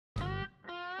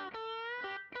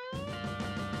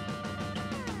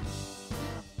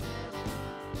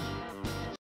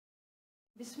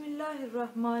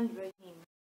Bismillahirrahmanirrahim.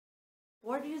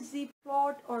 What is the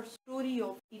plot or story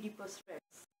of Oedipus Rex?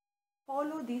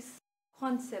 Follow this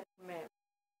concept map.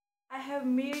 I have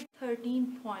made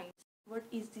 13 points. What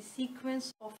is the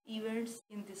sequence of events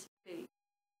in this play?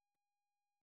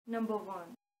 Number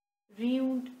 1.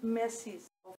 Ruined messes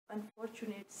of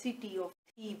unfortunate city of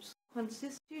Thebes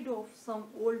consisted of some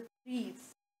old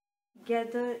priests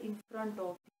gathered in front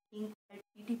of the king at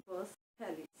Oedipus'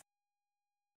 palace.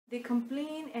 They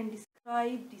complain and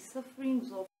describe the sufferings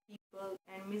of people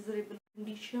and miserable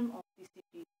condition of the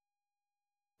city.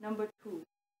 Number 2.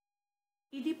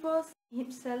 Oedipus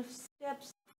himself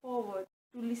steps forward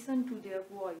to listen to their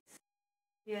voice.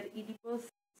 Here Oedipus'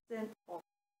 sense of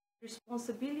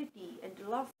responsibility and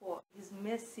love for his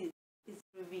message is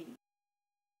revealed.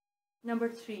 Number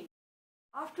 3.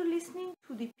 After listening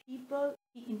to the people,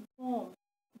 he informs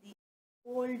the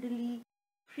elderly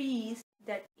priest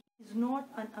that he is not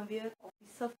unaware of the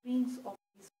sufferings of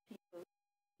his people.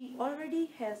 He already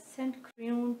has sent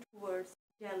Creon towards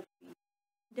Delphi.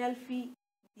 Delphi,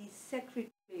 the sacred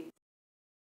place.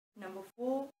 Number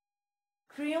 4.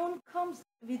 Creon comes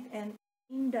with an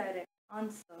indirect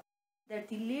answer that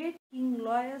the late King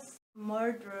Laius'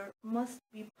 murderer must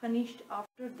be punished.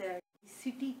 After that, the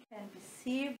city can be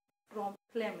saved from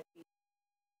calamity.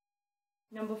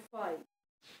 Number 5.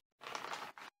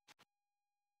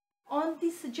 On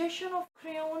the suggestion of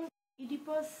Creon,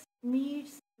 Oedipus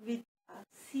meets with a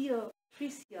seer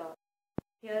Trisias.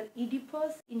 Here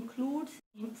Oedipus includes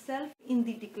himself in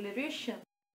the declaration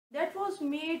that was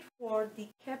made for the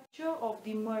capture of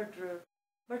the murderer,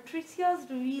 but Trisias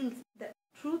reveals the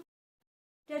truth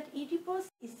that Oedipus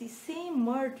is the same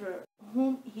murderer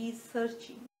whom he is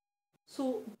searching.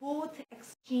 So both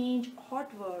exchange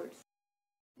hot words.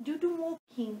 Due to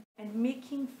mocking and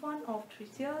making fun of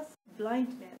Trisias'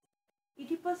 blindness,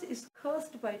 Oedipus is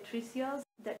cursed by Trisias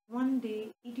that one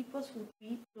day Oedipus would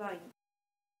be blind.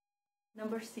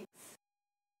 Number 6.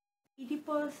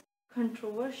 Oedipus'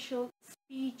 controversial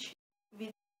speech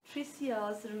with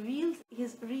Trisias reveals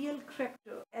his real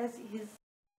character as his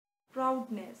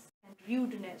proudness and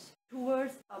rudeness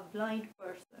towards a blind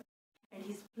person, and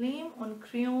his blame on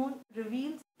Creon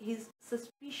reveals his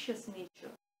suspicious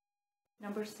nature.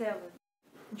 Number 7.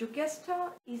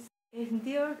 Jocasta is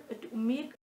there to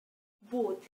make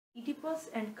both Oedipus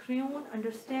and Creon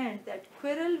understand that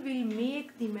quarrel will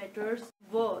make the matters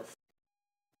worse.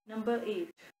 Number 8.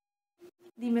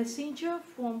 The messenger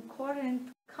from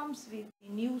Corinth comes with the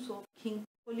news of King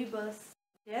Polybus'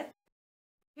 death.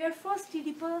 Here first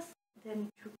Oedipus, then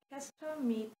Jocasta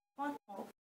make fun of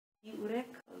the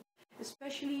oracle,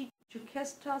 especially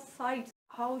Jocasta cites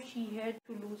how she had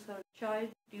to lose her child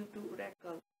due to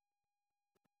oracle.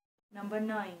 Number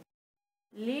 9.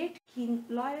 Late King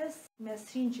Laius'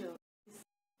 messenger is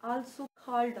also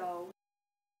called out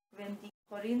when the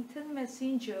Corinthian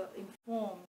messenger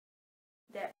informed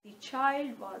that the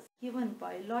child was given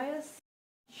by Laius'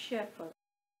 shepherd.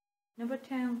 Number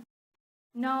 10.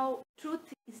 Now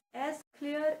truth is as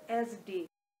clear as day.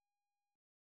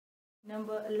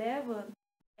 Number 11.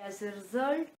 As a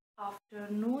result, after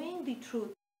knowing the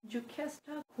truth,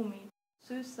 Jocasta commits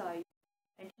suicide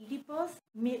and Oedipus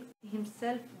makes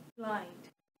himself blind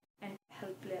and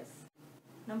helpless.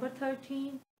 Number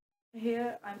 13.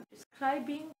 Here I am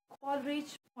describing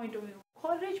Coleridge's point of view.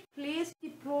 Coleridge placed the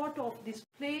plot of this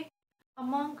play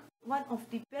among one of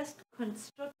the best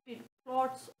constructed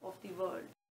plots of the world.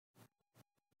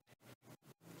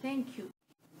 Thank you.